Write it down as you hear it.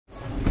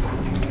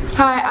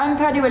Hi, I'm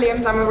Perdi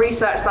Williams. I'm a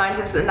research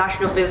scientist at the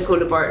National Physical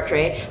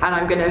Laboratory, and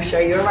I'm going to show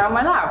you around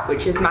my lab,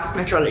 which is mass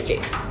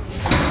metrology.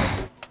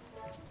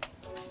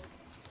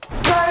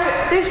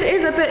 So this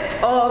is a bit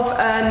of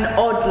an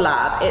odd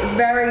lab. It's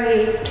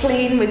very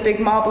clean with big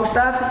marble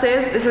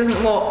surfaces. This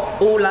isn't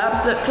what all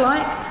labs look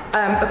like.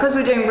 Because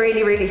we're doing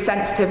really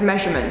sensitive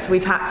measurements,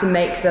 we've had to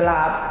make the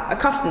lab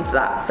accustomed to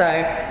that.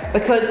 So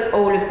because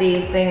all of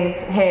these things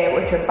here,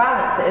 which are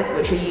balances,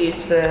 which are used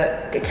for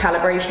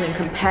calibration and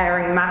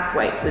comparing mass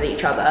weights with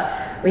each other,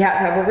 we had to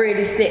have a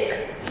really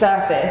thick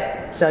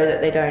surface so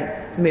that they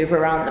don't move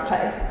around the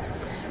place.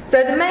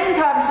 So the main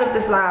purpose of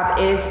this lab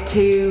is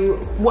to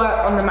work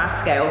on the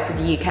mass scale for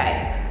the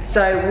UK.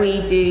 So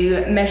we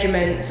do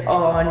measurements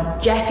on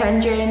jet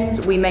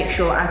engines, we make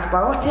sure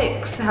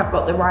antibiotics have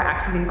got the right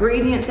active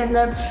ingredients in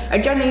them,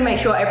 and generally make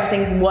sure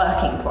everything's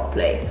working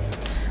properly.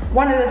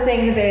 One of the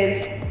things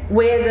is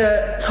we're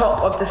the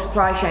top of the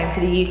supply chain for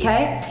the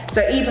UK,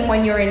 so even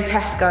when you're in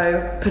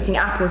Tesco putting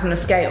apples on a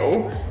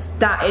scale,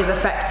 that is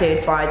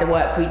affected by the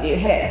work we do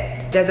here.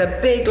 There's a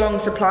big long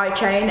supply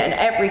chain, and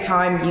every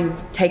time you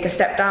take a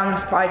step down the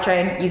supply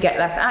chain, you get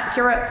less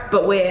accurate,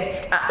 but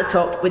we're at the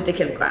top with the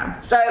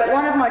kilogram. So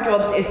one of my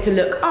jobs is to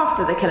look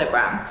after the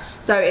kilogram.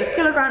 So it's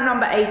kilogram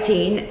number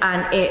 18,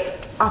 and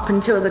it, up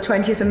until the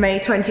 20th of May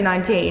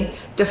 2019,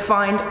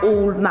 defined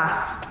all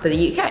mass for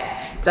the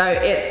UK. So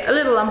it's a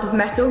little lump of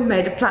metal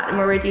made of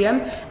platinum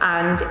iridium,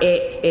 and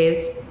it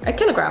is a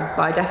kilogram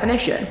by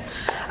definition.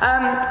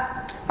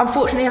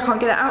 Unfortunately, I can't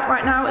get it out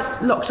right now.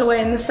 It's locked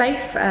away in the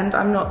safe, and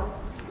I'm not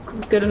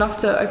good enough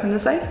to open the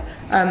safe.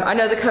 I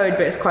know the code,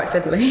 but it's quite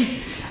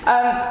fiddly.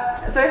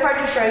 So if I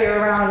just show you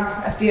around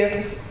a few of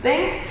the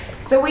things.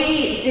 So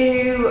we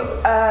do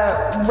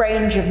a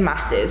range of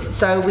masses.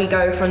 So we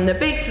go from the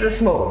big to the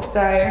small.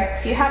 So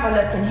if you have a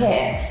look in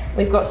here,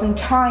 we've got some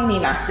tiny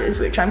masses,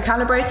 which I'm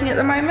calibrating at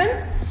the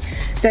moment.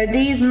 So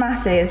these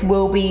masses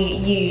will be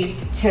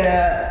used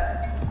to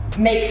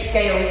make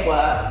scales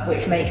work,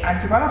 which make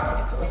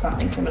antibiotics or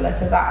something similar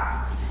to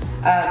that.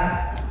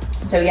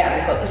 So yeah,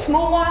 we've got the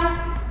small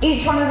ones.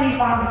 Each one of these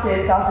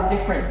balances does a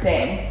different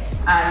thing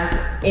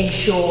and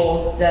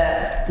ensure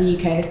that the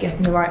UK is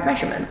getting the right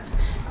measurements.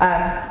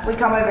 We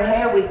come over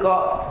here, we've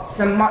got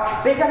some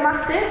much bigger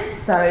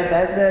masses. So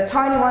there's the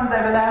tiny ones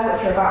over there,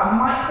 which are about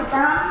a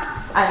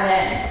microgram, and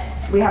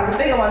then we have the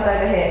bigger ones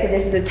over here. So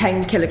this is a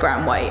 10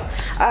 kilogram weight.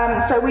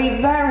 So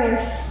we vary in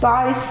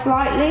size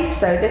slightly.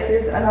 So this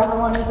is another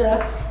one of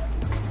the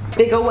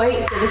bigger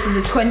weights. So this is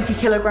a 20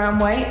 kilogram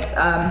weight.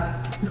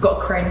 We've got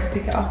a crane to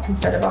pick it up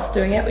instead of us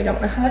doing it. We don't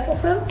want to hurt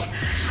ourselves.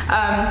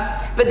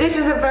 But this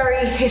is a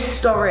very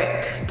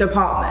historic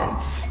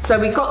department. So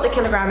we got the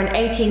kilogram in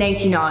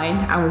 1889,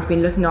 and we've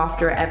been looking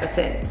after it ever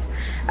since.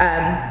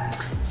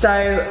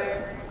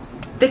 So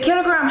the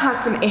kilogram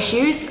has some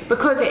issues.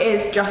 Because it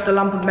is just a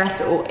lump of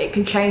metal, it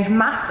can change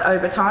mass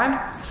over time.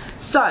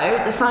 So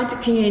the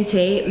scientific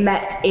community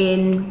met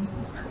in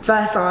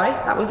Versailles,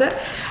 that was it,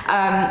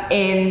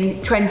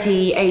 in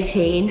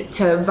 2018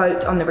 to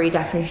vote on the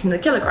redefinition of the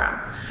kilogram.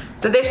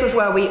 So this was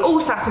where we all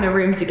sat in a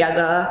room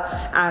together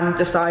and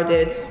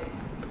decided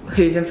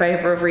who's in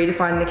favour of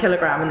redefining the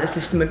kilogram and the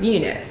system of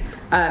units.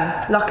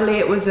 Luckily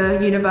it was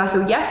a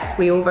universal yes.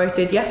 We all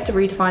voted yes to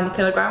redefine the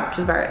kilogram, which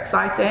is very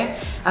exciting.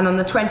 And on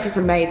the 20th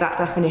of May, that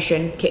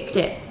definition kicked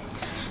in.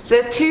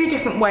 So there's two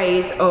different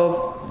ways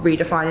of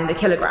redefining the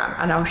kilogram,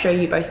 and I'll show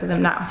you both of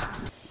them now.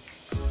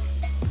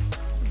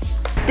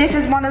 This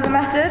is one of the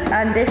methods,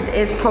 and this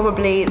is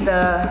probably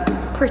the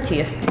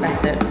prettiest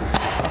method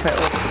of it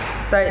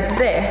all. So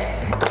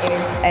this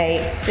is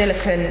a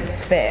silicon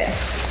sphere.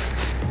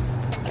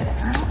 Get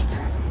it out.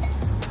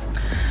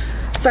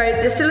 So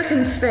the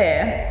silicon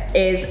sphere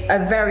is a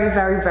very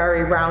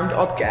round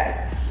object.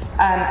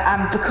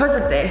 And because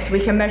of this, we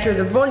can measure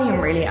the volume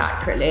really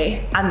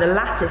accurately and the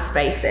lattice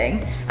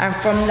spacing, and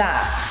from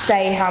that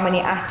say how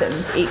many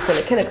atoms equal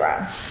a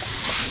kilogram.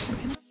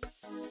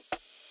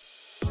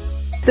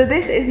 So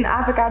this is an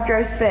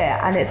Avogadro sphere,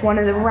 and it's one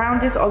of the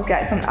roundest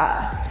objects on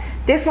Earth.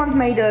 This one's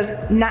made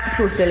of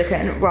natural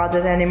silicon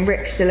rather than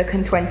enriched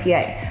silicon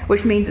 28,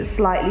 which means it's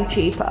slightly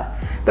cheaper.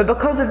 But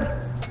because of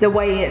the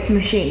way it's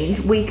machined,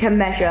 we can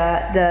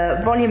measure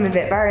the volume of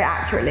it very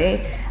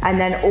accurately,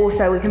 and then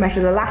also we can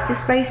measure the lattice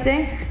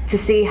spacing to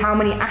see how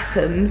many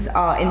atoms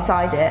are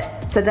inside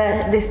it. So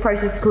this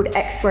process is called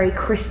X-ray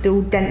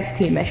crystal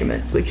density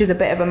measurements, which is a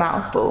bit of a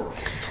mouthful.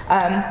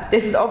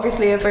 This is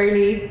obviously a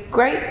really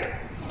great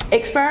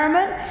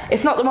experiment.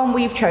 It's not the one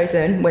we've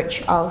chosen,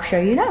 which I'll show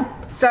you now.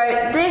 So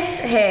this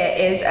here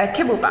is a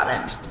kibble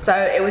balance. So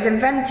it was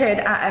invented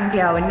at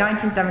MPL in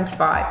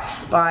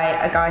 1975 by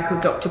a guy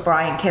called Dr.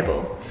 Brian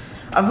Kibble.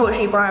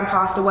 Unfortunately, Brian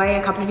passed away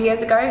a couple of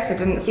years ago, so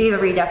didn't see the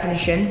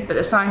redefinition, but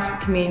the scientific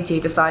community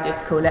decided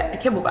to call it a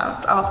kibble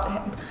balance after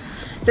him.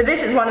 So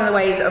this is one of the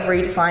ways of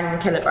redefining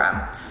the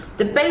kilogram.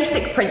 The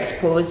basic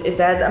principles is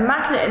there's a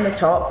magnet in the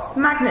top,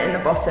 magnet in the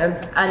bottom,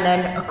 and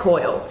then a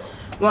coil.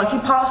 Once you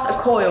pass a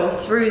coil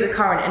through the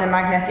current in a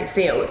magnetic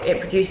field, it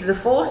produces a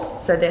force,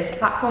 so this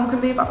platform can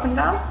move up and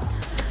down.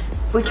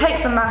 If we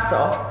take the mass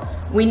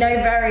off, we know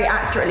very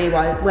accurately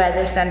where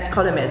this center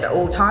column is at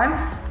all times.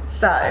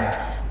 So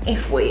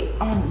if we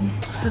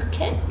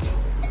unhook it,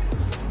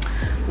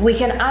 we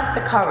can add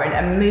the current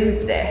and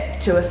move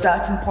this to a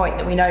certain point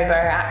that we know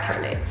very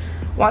accurately.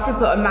 Once we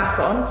put a mass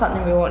on,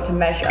 something we want to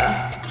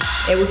measure,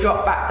 it will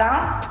drop back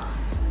down.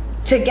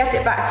 To get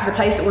it back to the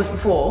place it was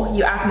before,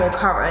 you add more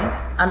current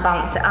and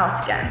balance it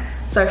out again.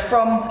 So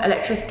from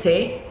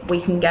electricity,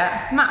 we can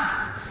get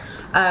mass.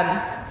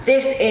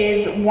 This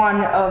is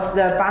one of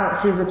the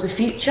balances of the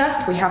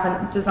future. We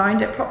haven't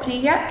designed it properly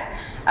yet,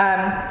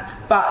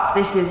 but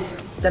this is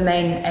the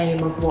main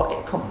aim of what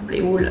it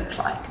probably will look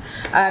like.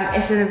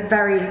 It's a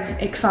very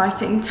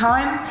exciting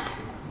time,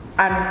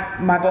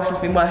 and my boss has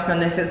been working on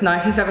this since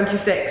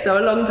 1976, so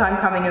a long time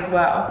coming as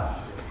well.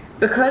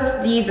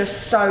 Because these are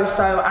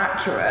so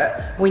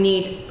accurate, we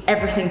need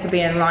everything to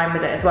be in line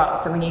with it as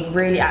well. So we need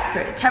really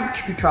accurate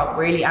temperature control,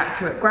 really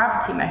accurate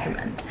gravity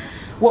measurement.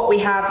 What we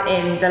have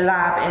in the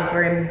lab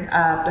over in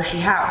Bushy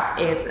House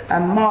is a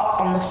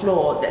mark on the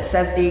floor that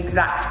says the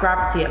exact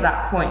gravity at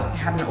that point. We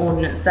had an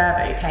ordnance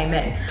survey came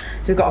in.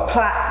 So we've got a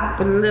plaque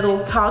with a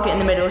little target in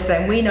the middle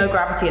saying we know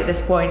gravity at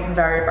this point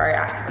very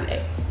accurately.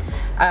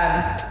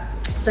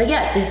 So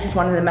yeah, this is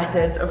one of the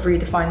methods of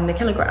redefining the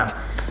kilogram.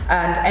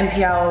 And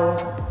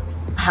NPL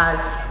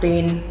has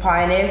been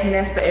pioneers in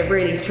this, but it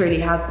really truly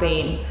has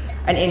been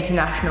an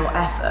international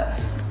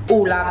effort.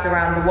 All labs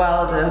around the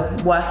world are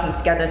working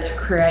together to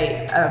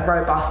create a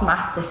robust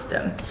math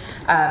system.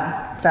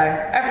 So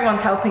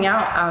everyone's helping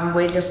out, and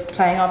we're just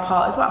playing our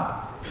part as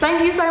well.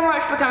 Thank you so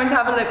much for coming to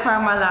have a look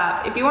around my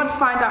lab. If you want to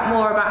find out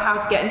more about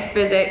how to get into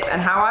physics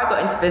and how I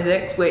got into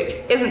physics, which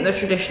isn't the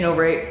traditional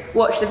route,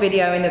 watch the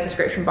video in the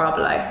description bar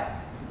below.